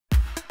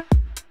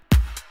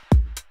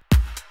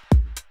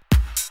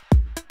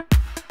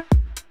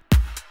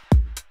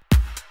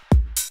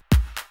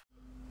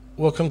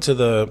Welcome to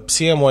the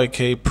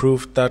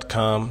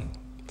CMYKproof.com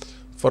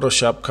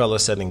Photoshop color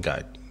setting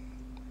guide.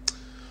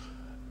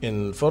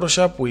 In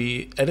Photoshop,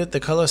 we edit the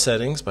color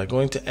settings by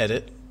going to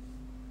Edit,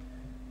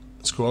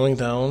 scrolling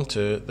down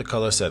to the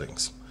color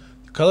settings.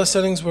 The color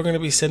settings we're going to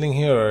be setting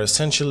here are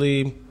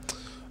essentially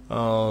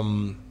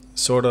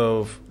sort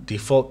of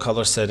default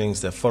color settings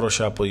that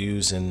Photoshop will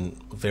use in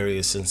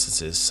various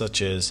instances,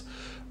 such as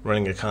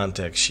running a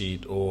contact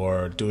sheet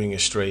or doing a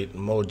straight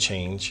mode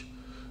change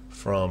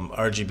from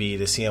RGB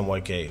to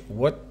CMYK.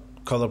 What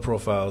color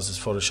profiles is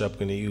Photoshop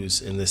going to use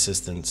in this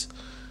instance?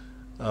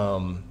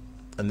 And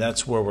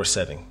that's where we're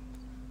setting.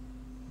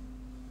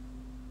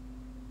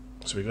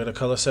 So we go to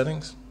color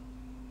settings.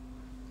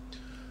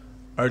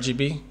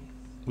 RGB,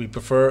 we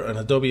prefer an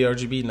Adobe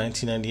RGB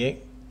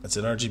 1998. That's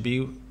an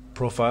RGB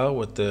profile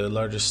with the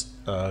largest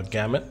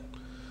gamut.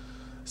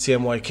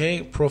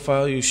 CMYK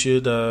profile, you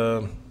should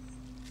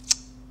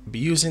be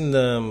using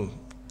the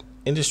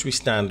industry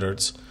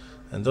standards,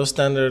 and those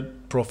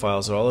standard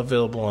profiles are all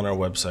available on our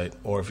website,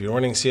 or if you're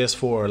running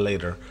CS4 or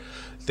later,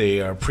 they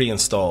are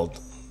pre-installed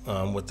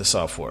with the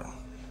software.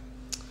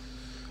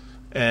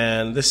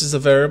 And this is a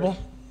variable,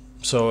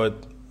 so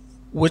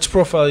which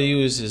profile you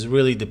use is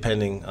really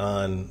depending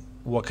on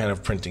what kind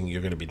of printing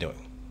you're going to be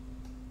doing.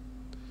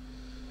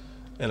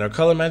 In our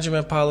color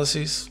management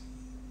policies,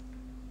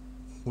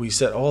 we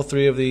set all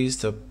three of these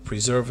to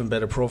preserve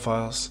embedded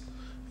profiles.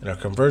 In our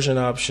conversion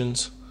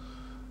options,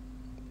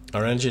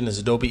 our engine is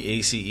Adobe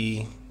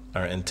ACE.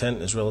 Our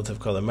intent is relative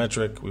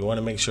colorimetric. We want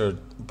to make sure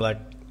black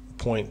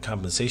point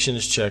compensation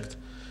is checked,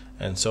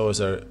 and so is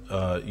our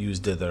use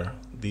dither.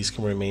 These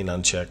can remain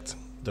unchecked.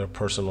 They're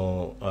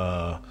personal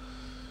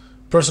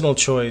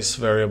choice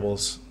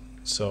variables.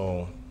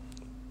 So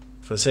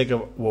for the sake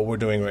of what we're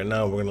doing right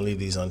now, we're going to leave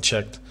these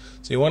unchecked.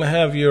 So you want to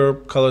have your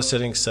color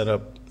settings set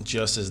up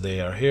just as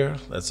they are here.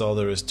 That's all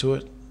there is to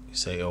it. You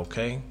say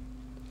OK.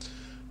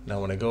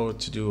 Now when I go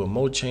to do a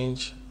mode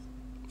change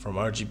from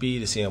RGB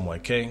to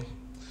CMYK,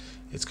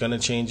 it's going to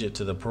change it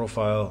to the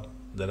profile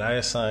that I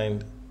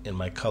assigned in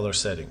my color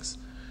settings.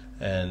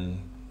 And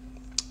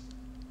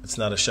it's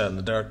not a shot in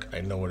the dark.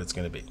 I know what it's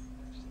going to be.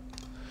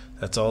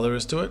 That's all there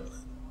is to it.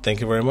 Thank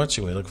you very much,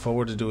 and we look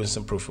forward to doing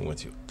some proofing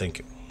with you. Thank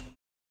you.